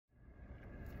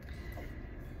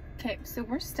Okay, so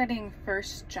we're studying 1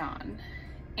 John,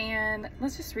 and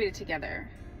let's just read it together.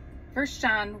 1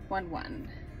 John 1:1.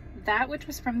 That which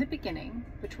was from the beginning,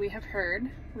 which we have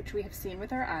heard, which we have seen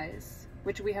with our eyes,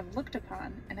 which we have looked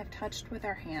upon and have touched with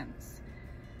our hands.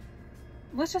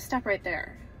 Let's just stop right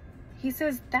there. He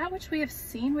says, that which we have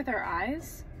seen with our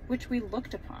eyes, which we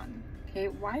looked upon. Okay,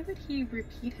 why would he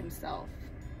repeat himself,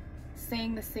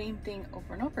 saying the same thing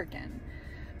over and over again?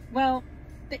 Well,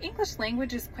 the English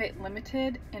language is quite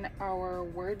limited in our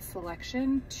word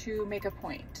selection to make a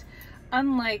point,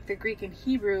 unlike the Greek and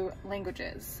Hebrew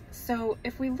languages. So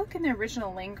if we look in the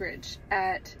original language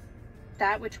at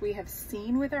that which we have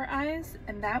seen with our eyes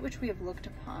and that which we have looked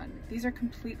upon, these are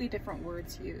completely different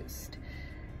words used.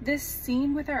 This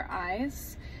seen with our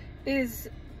eyes is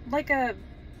like a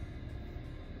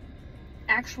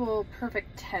actual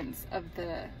perfect tense of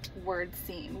the word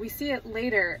seen. We see it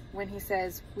later when he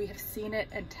says we have seen it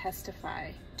and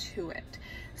testify to it.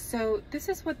 So this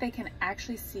is what they can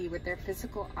actually see with their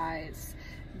physical eyes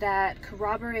that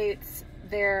corroborates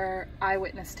their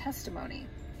eyewitness testimony.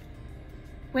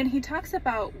 When he talks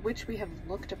about which we have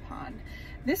looked upon,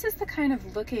 this is the kind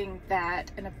of looking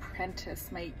that an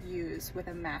apprentice might use with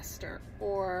a master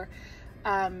or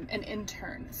an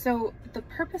intern. So the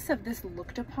purpose of this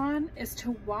looked upon is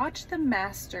to watch the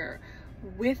master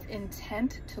with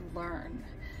intent to learn.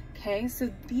 Okay,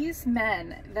 so these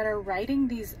men that are writing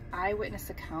these eyewitness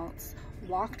accounts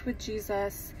walked with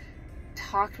Jesus,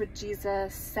 talked with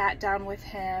Jesus, sat down with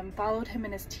him, followed him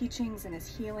in his teachings and his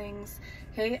healings.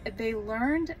 Okay, they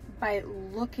learned by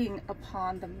looking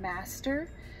upon the master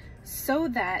so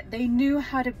that they knew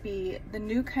how to be the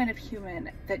new kind of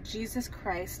human that Jesus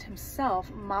Christ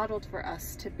himself modeled for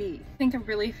us to be. I think a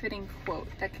really fitting quote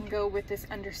that can go with this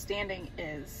understanding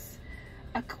is,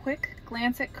 "A quick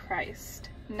glance at Christ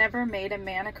never made a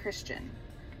man a Christian,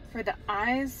 for the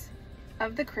eyes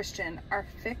of the Christian are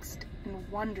fixed and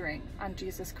wondering on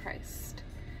Jesus Christ."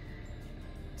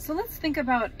 So let's think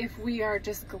about if we are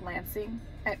just glancing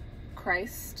at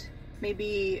Christ,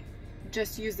 maybe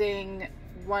just using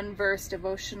one verse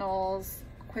devotionals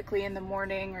quickly in the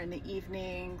morning or in the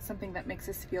evening, something that makes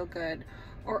us feel good,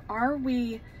 or are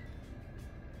we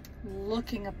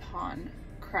looking upon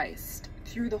Christ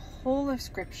through the whole of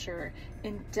Scripture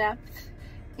in depth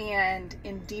and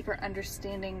in deeper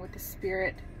understanding with the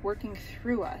Spirit working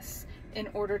through us in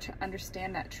order to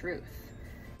understand that truth?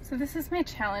 So this is my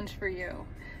challenge for you.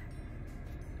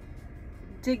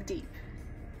 Dig deep.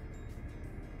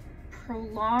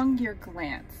 Prolong your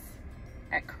glance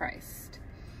at Christ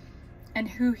and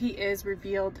who he is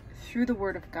revealed through the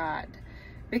Word of God,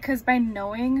 because by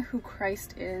knowing who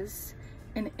Christ is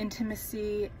in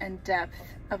intimacy and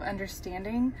depth of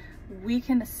understanding, we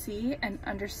can see and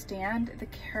understand the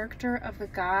character of the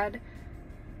God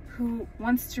who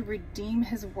wants to redeem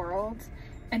his world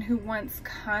and who wants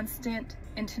constant,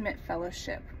 intimate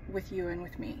fellowship with you and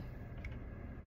with me.